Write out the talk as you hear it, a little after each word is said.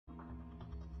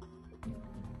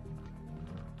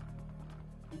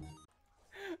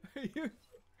you...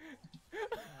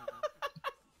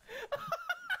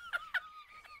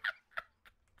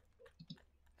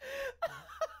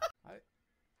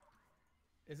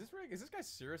 Is this guy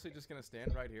seriously just gonna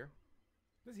stand right here?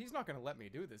 He's not gonna let me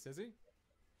do this, is he?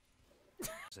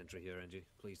 Sentry here, Angie.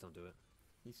 Please don't do it.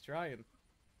 He's trying.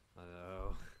 I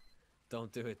know.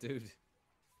 Don't do it, dude.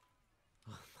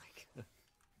 Oh my god.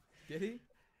 Did he?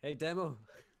 Hey, Demo.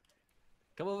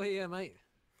 Come over here, mate.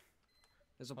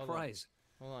 There's a prize.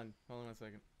 Hold on a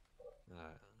second.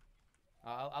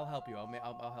 Alright. I'll help you. I'll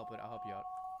help it. I'll help you out.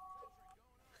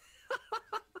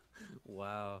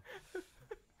 Wow.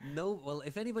 No, well,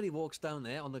 if anybody walks down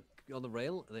there on the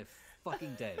rail, they're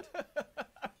fucking dead.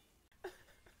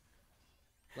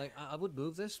 Like, I would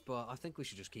move this, but I think we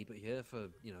should just keep it here for,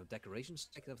 you know, decoration's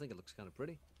sake. I think it looks kind of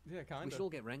pretty. Yeah, kind of. We should all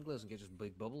get Wranglers and get just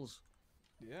big bubbles.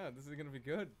 Yeah, this is gonna be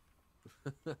good.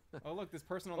 Oh, look, this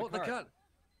person on the cart. Oh, the cart!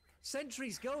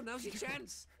 Sentries, go! Now's your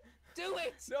chance! Do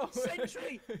it! No!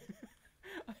 Sentry!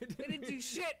 I didn't do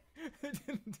shit! I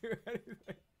didn't do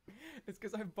anything. It's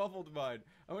because I bubbled mine.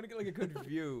 I want to get like a good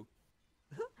view.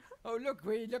 Oh, look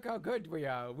how good we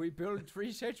are. We build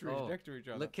 3 sentries next to each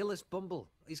other. Look, kill this Bumble.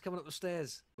 He's coming up the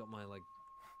stairs. Got my, like...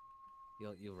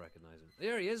 You'll recognize him.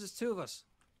 There he is, there's 2 of us.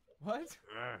 What?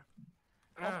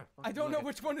 I don't know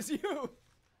which one is you.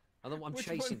 I'm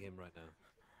chasing him right now.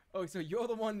 Oh, so you're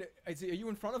the one... Are you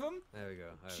in front of him? There we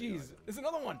go. Jeez, there's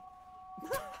another one.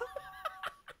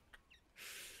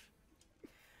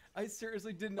 I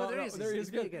seriously did not know. There he is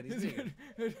again.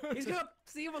 He's gonna...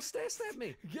 He almost stair-stabbed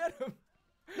me. Get him.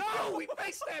 No, he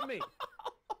face-stabbed me.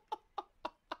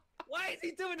 Why is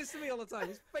he doing this to me all the time?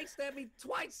 He's face-stabbed me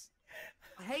twice.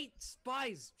 I hate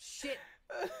spies. Shit.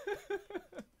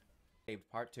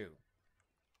 Part 2.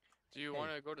 Do you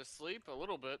want to go to sleep? A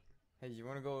little bit. Hey, you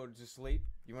want to go to sleep?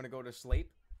 You want to go to sleep?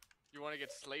 You want to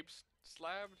get slabbed?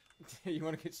 You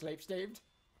want to get slape-staved?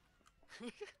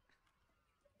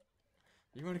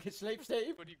 You want to get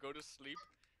slape-staved? When you go to sleep,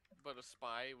 but a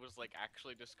spy was like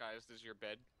actually disguised as your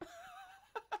bed.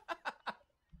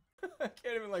 I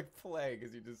can't even like play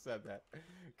because you just said that.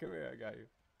 Come here, I got you.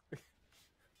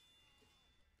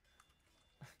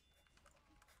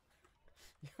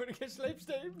 You want to get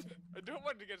slape-staved? I don't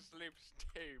want to get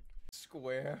slape-staved.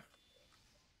 Square.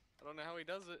 I don't know how he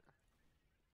does it.